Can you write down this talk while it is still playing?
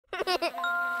Lellobee!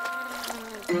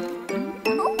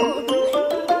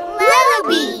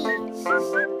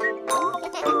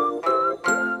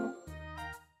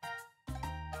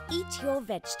 Eat your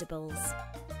vegetables.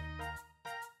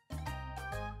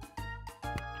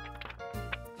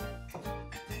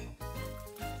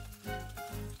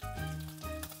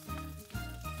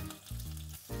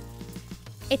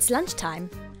 It's lunchtime,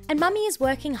 and Mummy is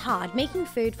working hard making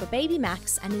food for baby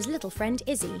Max and his little friend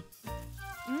Izzy.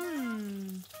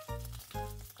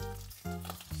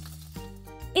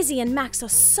 Izzy and Max are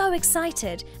so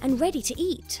excited and ready to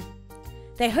eat.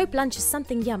 They hope lunch is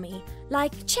something yummy,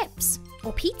 like chips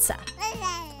or pizza.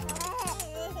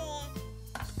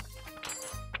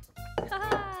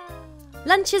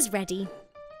 Lunch is ready.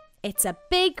 It's a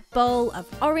big bowl of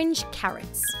orange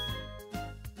carrots.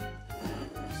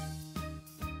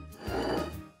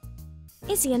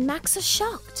 Izzy and Max are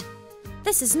shocked.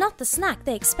 This is not the snack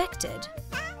they expected.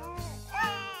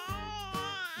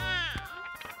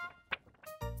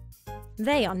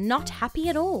 They are not happy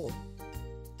at all.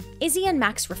 Izzy and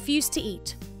Max refuse to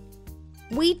eat.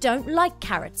 We don't like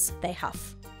carrots, they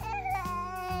huff.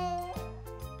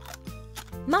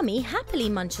 Mummy happily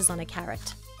munches on a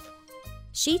carrot.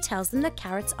 She tells them that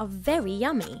carrots are very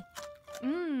yummy.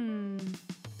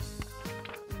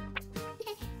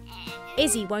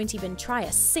 Izzy won't even try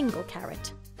a single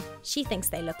carrot. She thinks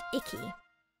they look icky.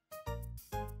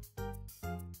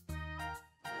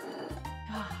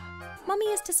 Mummy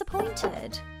is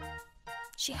disappointed.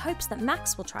 She hopes that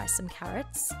Max will try some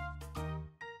carrots.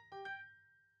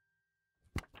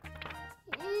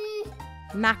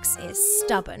 Max is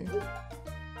stubborn.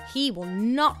 He will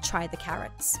not try the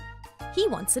carrots. He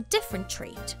wants a different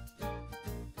treat.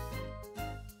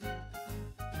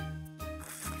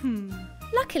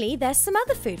 Luckily, there's some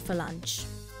other food for lunch.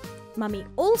 Mummy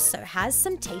also has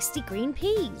some tasty green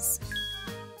peas.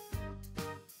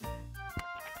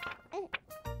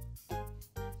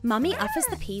 Mummy offers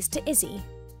the peas to Izzy,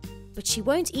 but she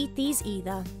won't eat these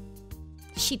either.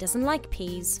 She doesn't like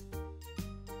peas.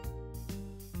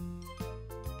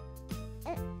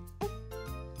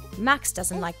 Max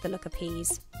doesn't like the look of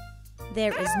peas.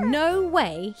 There is no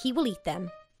way he will eat them.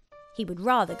 He would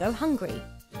rather go hungry.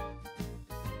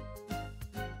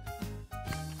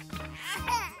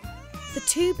 The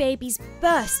two babies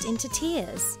burst into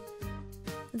tears.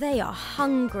 They are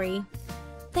hungry.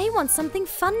 They want something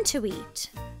fun to eat.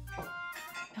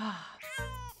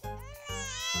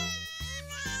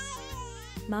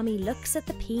 Mummy looks at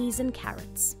the peas and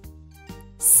carrots.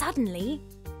 Suddenly,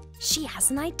 she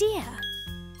has an idea.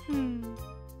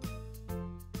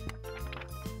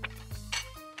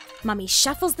 Mummy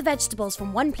shuffles the vegetables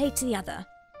from one plate to the other.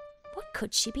 What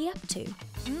could she be up to?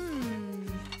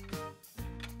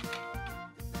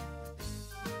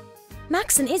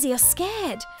 Max and Izzy are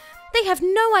scared. They have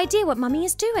no idea what Mummy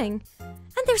is doing.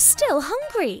 And they're still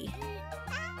hungry.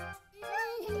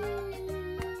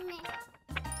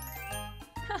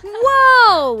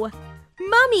 Whoa!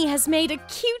 Mummy has made a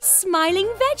cute smiling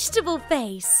vegetable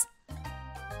face.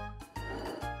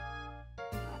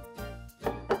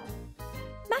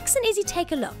 Max and Izzy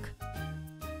take a look.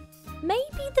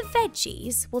 Maybe the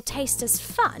veggies will taste as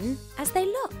fun as they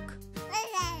look.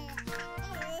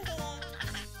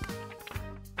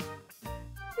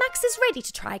 Max is ready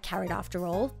to try a carrot after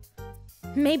all.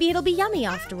 Maybe it'll be yummy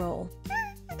after all.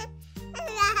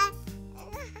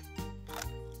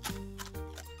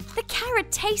 The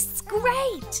carrot tastes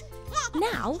great!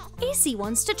 Now Izzy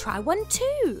wants to try one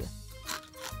too.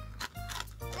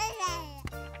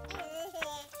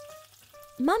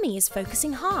 Mummy is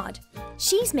focusing hard.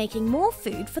 She's making more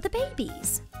food for the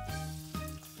babies.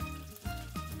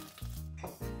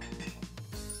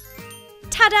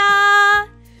 Ta-da!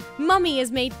 Mummy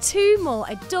has made two more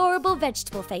adorable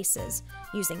vegetable faces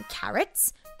using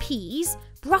carrots, peas,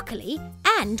 broccoli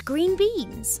and green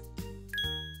beans.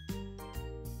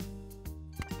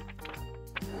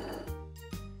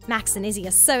 Max and Izzy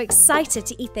are so excited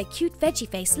to eat their cute veggie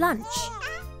face lunch.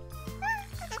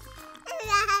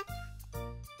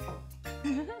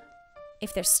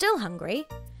 If they're still hungry,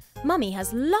 Mummy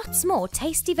has lots more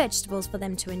tasty vegetables for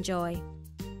them to enjoy.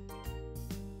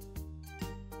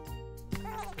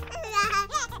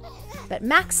 But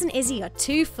Max and Izzy are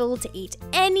too full to eat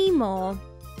any more.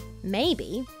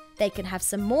 Maybe they can have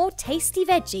some more tasty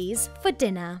veggies for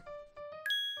dinner.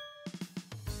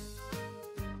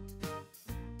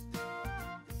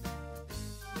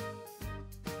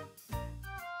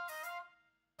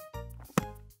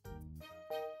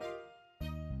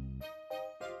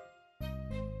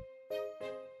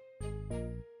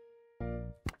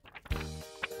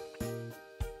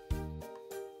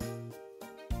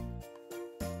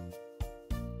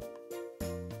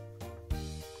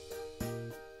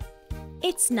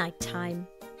 It's night time.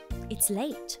 It's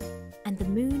late, and the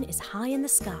moon is high in the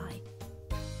sky.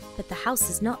 But the house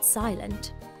is not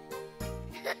silent.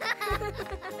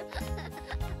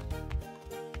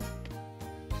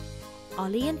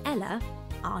 Ollie and Ella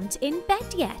aren't in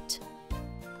bed yet.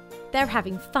 They're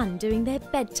having fun doing their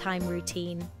bedtime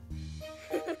routine.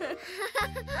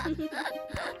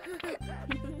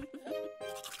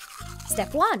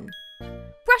 Step 1.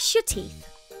 Brush your teeth.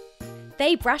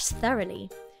 They brush thoroughly.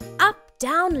 Up,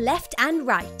 down, left and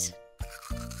right.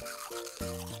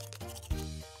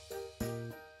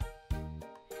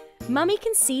 Mummy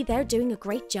can see they're doing a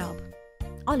great job.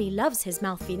 Ollie loves his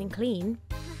mouth feeling clean.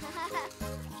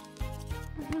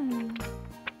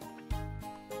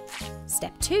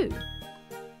 Step 2.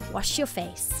 Wash your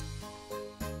face.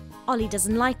 Ollie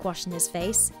doesn't like washing his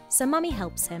face, so Mummy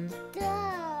helps him.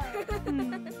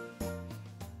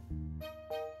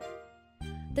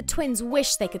 The twins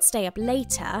wish they could stay up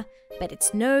later, but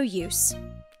it's no use.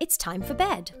 It's time for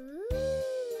bed.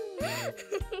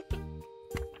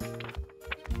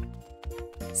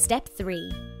 Step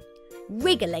 3.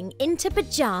 Wriggling into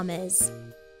pyjamas.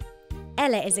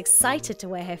 Ella is excited to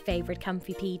wear her favourite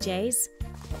comfy PJs.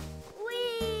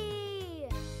 Whee!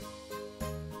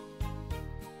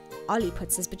 Ollie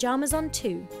puts his pyjamas on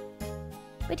too,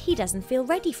 but he doesn't feel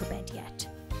ready for bed yet.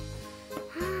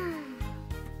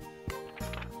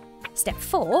 Step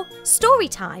 4. Story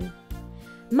time.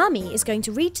 Mummy is going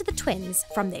to read to the twins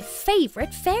from their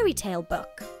favourite fairy tale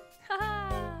book.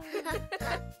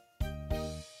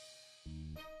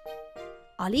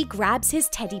 Ollie grabs his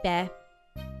teddy bear.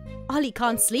 Ollie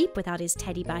can't sleep without his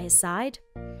teddy by his side.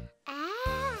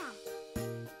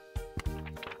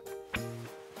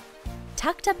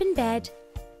 Tucked up in bed,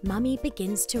 Mummy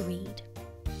begins to read.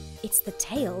 It's the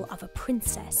tale of a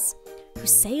princess who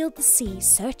sailed the sea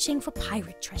searching for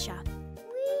pirate treasure.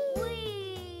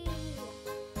 Whee!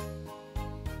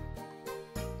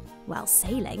 While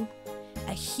sailing,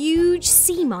 a huge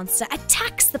sea monster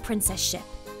attacks the princess ship.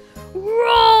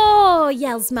 Roar!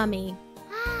 Yells Mummy.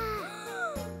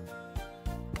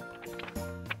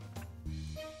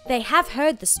 They have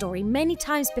heard the story many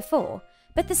times before,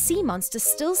 but the sea monster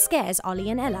still scares Ollie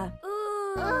and Ella.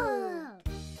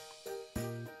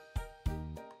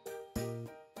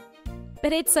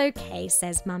 But it's okay,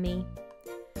 says Mummy.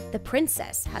 The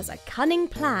princess has a cunning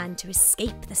plan to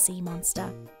escape the sea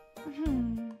monster.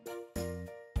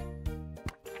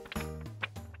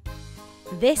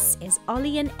 This is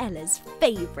Ollie and Ella's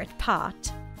favourite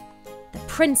part. The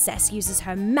princess uses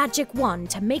her magic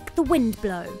wand to make the wind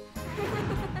blow.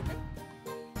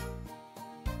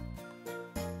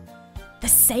 The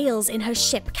sails in her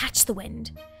ship catch the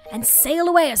wind and sail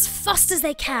away as fast as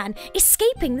they can,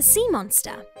 escaping the sea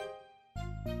monster.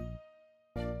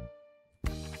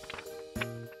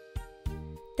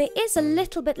 There is a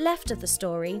little bit left of the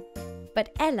story,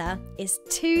 but Ella is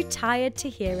too tired to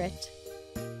hear it.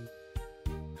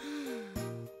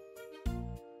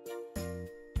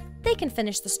 They can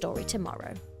finish the story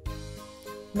tomorrow.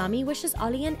 Mummy wishes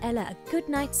Ollie and Ella a good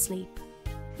night's sleep.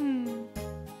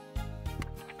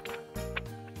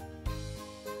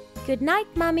 Good night,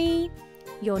 Mummy,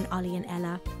 yawn Ollie and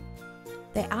Ella.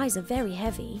 Their eyes are very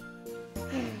heavy.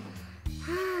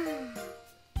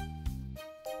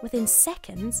 Within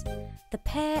seconds, the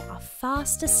pair are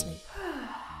fast asleep.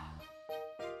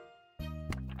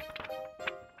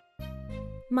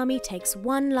 Mummy takes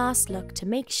one last look to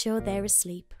make sure they're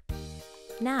asleep.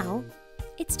 Now,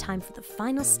 it's time for the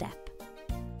final step.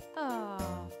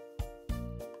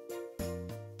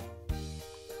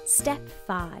 Step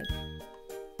 5.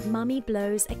 Mummy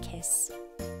blows a kiss.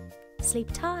 Sleep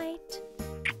tight.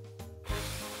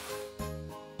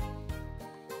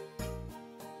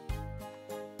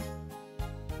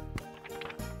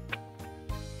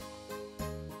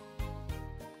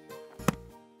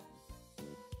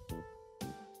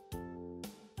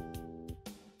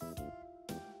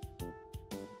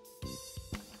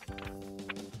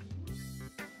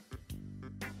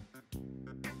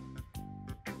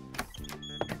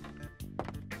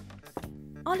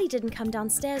 Ollie didn't come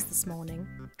downstairs this morning,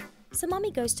 so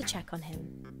Mummy goes to check on him.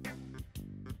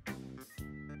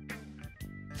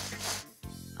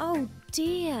 Oh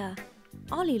dear,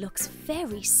 Ollie looks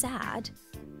very sad.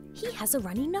 He has a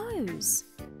runny nose.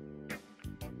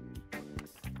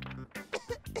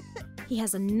 He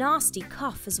has a nasty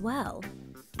cough as well,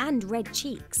 and red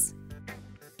cheeks.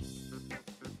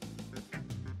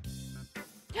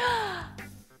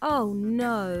 Oh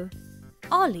no,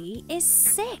 Ollie is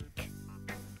sick.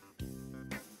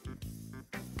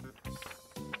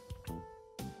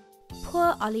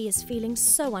 Poor Ollie is feeling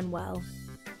so unwell.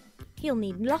 He'll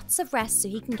need lots of rest so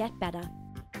he can get better.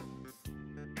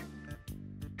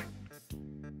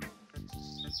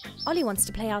 Ollie wants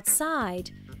to play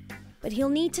outside, but he'll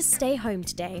need to stay home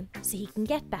today so he can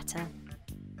get better.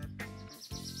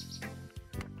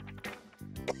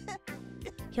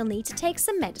 He'll need to take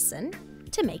some medicine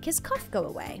to make his cough go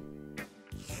away.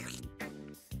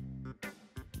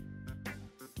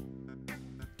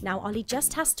 Now Ollie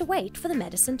just has to wait for the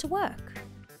medicine to work.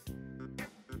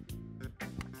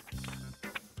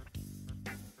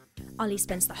 Ollie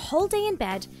spends the whole day in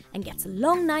bed and gets a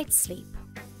long night's sleep.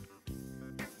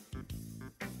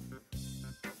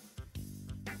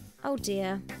 Oh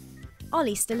dear,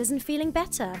 Ollie still isn't feeling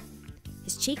better.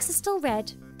 His cheeks are still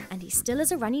red and he still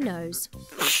has a runny nose.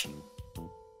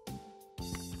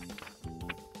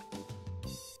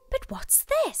 But what's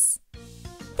this?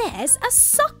 There's a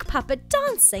sock puppet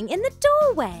dancing in the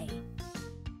doorway.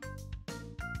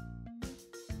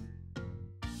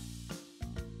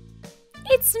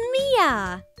 It's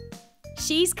Mia!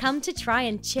 She's come to try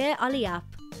and cheer Ollie up.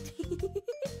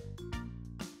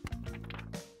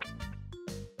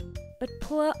 But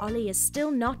poor Ollie is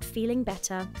still not feeling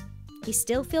better. He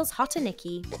still feels hot and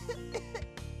icky.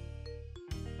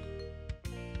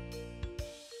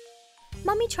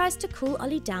 Mummy tries to cool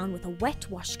Ollie down with a wet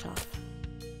washcloth.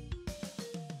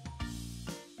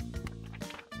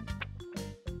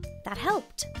 That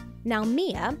helped. Now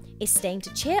Mia is staying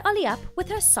to cheer Ollie up with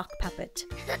her sock puppet.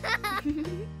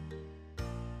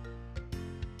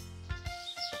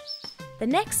 The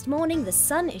next morning the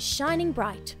sun is shining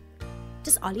bright.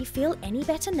 Does Ollie feel any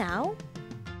better now?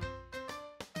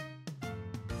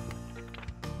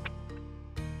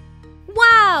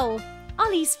 Wow!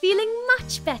 Ollie's feeling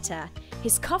much better.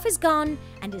 His cough is gone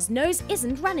and his nose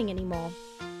isn't running anymore.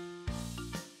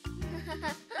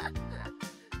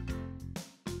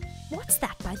 What's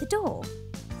that by the door?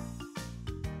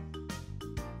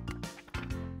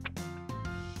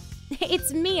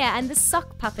 It's Mia and the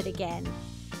sock puppet again.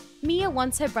 Mia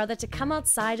wants her brother to come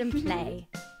outside and play.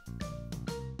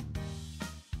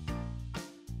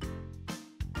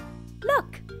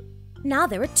 Look! Now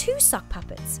there are two sock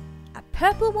puppets. A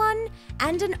purple one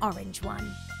and an orange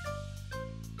one.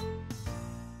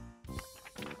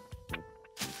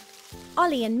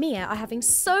 Ollie and Mia are having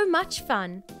so much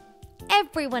fun.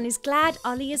 Everyone is glad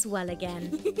Ollie is well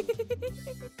again.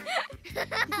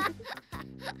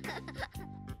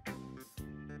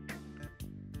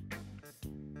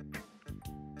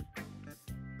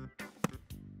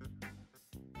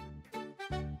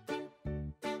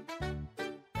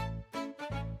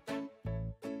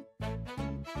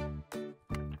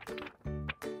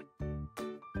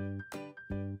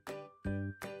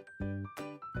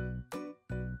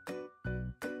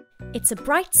 It's a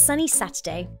bright sunny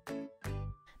Saturday.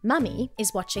 Mummy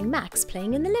is watching Max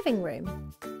playing in the living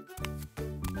room.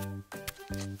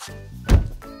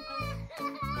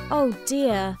 Oh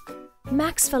dear,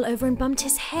 Max fell over and bumped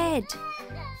his head.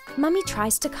 Mummy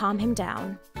tries to calm him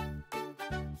down.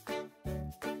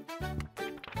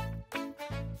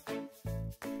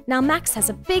 Now Max has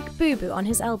a big boo-boo on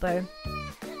his elbow.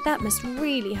 That must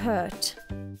really hurt.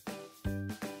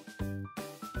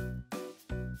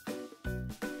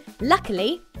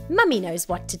 Luckily, Mummy knows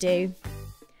what to do.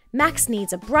 Max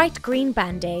needs a bright green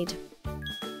band-aid.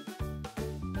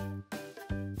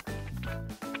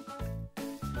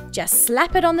 Just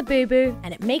slap it on the boo-boo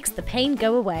and it makes the pain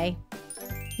go away.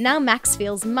 Now Max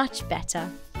feels much better.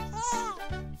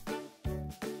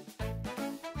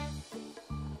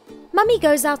 Mummy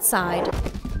goes outside.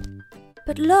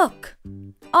 But look,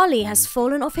 Ollie has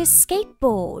fallen off his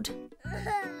skateboard.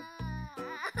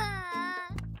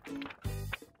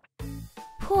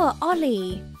 Poor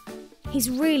Ollie. He's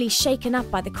really shaken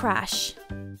up by the crash.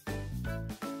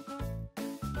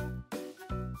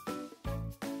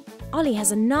 Ollie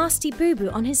has a nasty boo-boo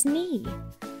on his knee.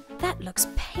 That looks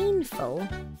painful.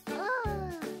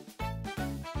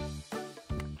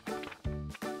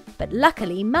 But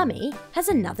luckily, Mummy has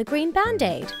another green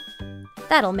band-aid.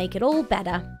 That'll make it all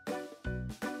better.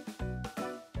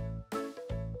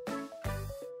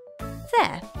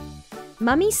 There.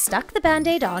 Mummy stuck the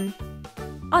band-aid on.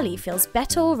 Ollie feels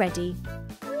better already.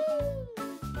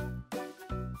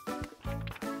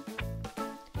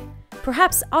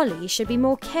 Perhaps Ollie should be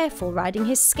more careful riding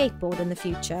his skateboard in the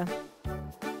future.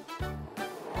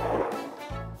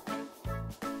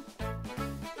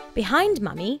 Behind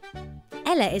Mummy,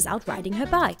 Ella is out riding her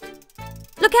bike.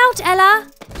 Look out, Ella!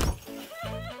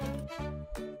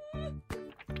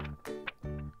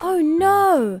 Oh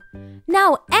no!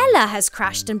 Now Ella has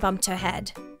crashed and bumped her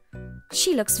head.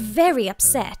 She looks very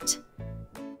upset.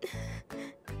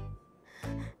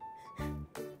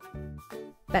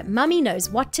 But Mummy knows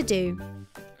what to do.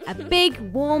 A big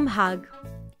warm hug.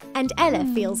 And Ella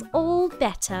feels all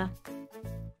better.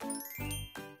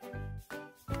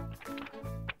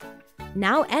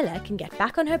 Now Ella can get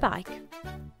back on her bike,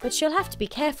 but she'll have to be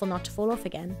careful not to fall off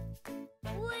again.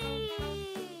 Whee!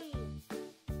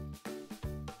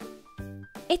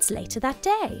 It's later that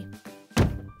day.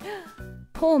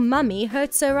 Poor Mummy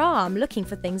hurts her arm looking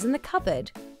for things in the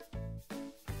cupboard.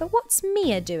 But what's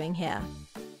Mia doing here?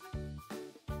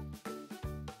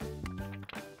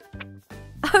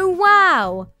 Oh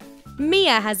wow!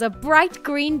 Mia has a bright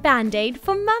green band-aid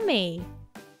for Mummy.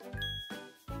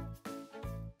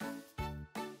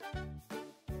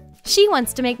 She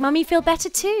wants to make Mummy feel better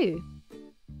too.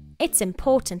 It's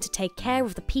important to take care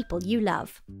of the people you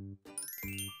love.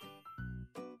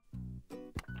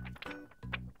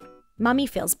 Mummy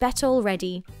feels better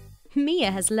already.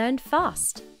 Mia has learned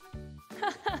fast.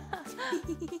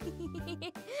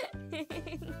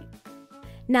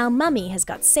 Now Mummy has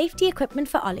got safety equipment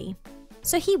for Ollie,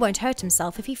 so he won't hurt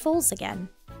himself if he falls again.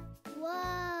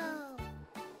 Whoa!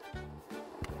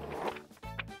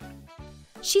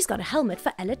 She's got a helmet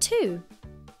for Ella too.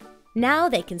 Now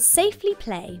they can safely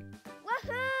play.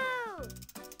 Woohoo!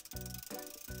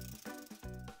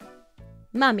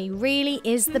 Mummy really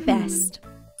is the best.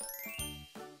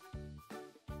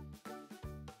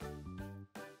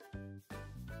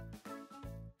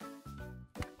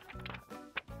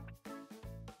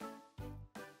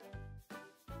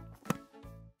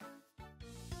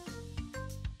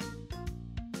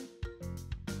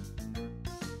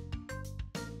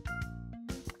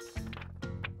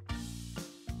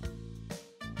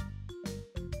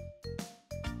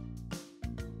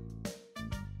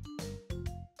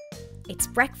 It's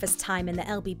breakfast time in the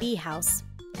LBB house,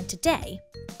 and today,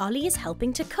 Ollie is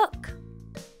helping to cook.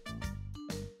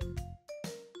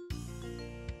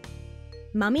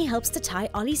 Mummy helps to tie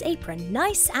Ollie's apron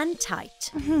nice and tight.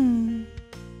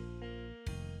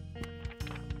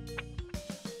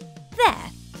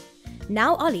 There!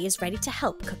 Now Ollie is ready to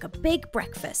help cook a big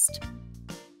breakfast.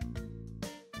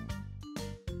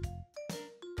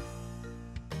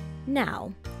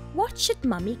 Now, what should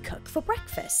Mummy cook for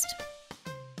breakfast?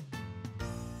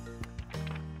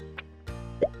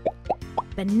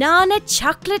 Banana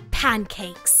chocolate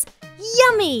pancakes!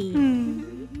 Yummy!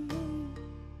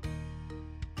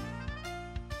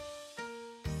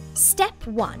 Step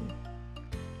 1.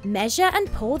 Measure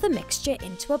and pour the mixture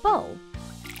into a bowl.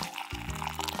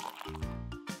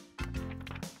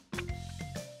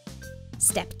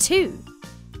 Step 2.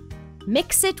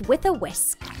 Mix it with a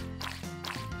whisk.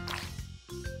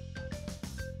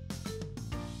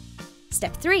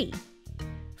 Step 3.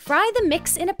 Fry the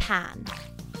mix in a pan.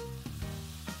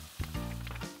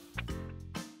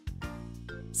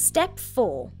 Step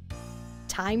 4.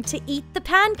 Time to eat the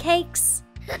pancakes.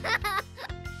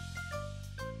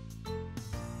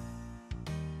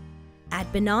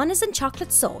 Add bananas and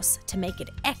chocolate sauce to make it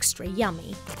extra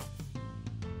yummy.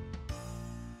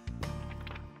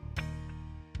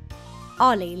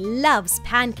 Ollie loves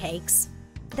pancakes.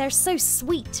 They're so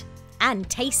sweet and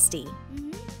tasty.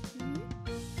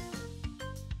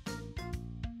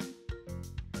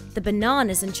 The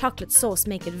bananas and chocolate sauce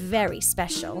make it very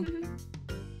special.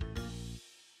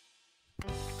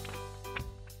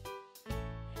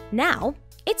 Now,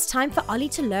 it's time for Ollie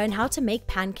to learn how to make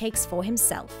pancakes for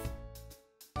himself.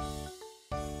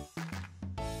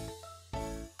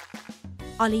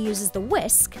 Ollie uses the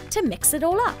whisk to mix it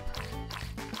all up.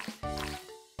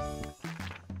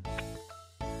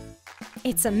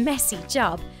 It's a messy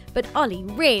job, but Ollie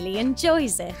really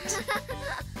enjoys it.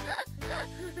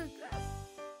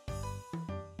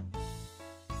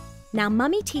 Now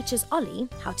Mummy teaches Ollie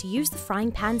how to use the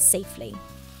frying pan safely.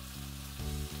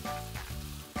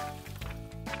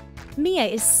 Mia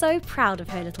is so proud of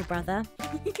her little brother.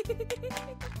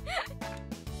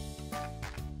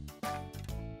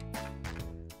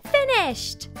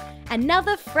 Finished!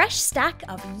 Another fresh stack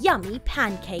of yummy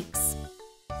pancakes.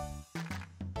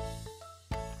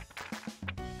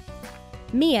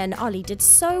 Mia and Ollie did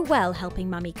so well helping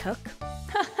Mummy cook.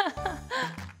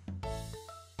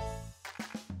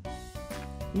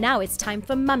 Now it's time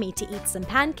for Mummy to eat some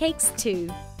pancakes too.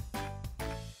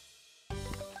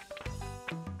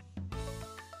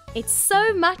 It's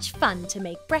so much fun to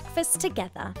make breakfast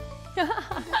together.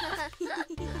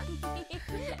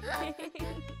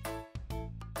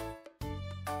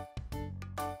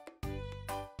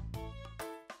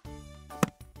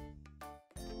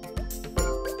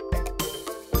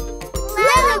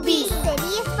 Lellobee,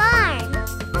 City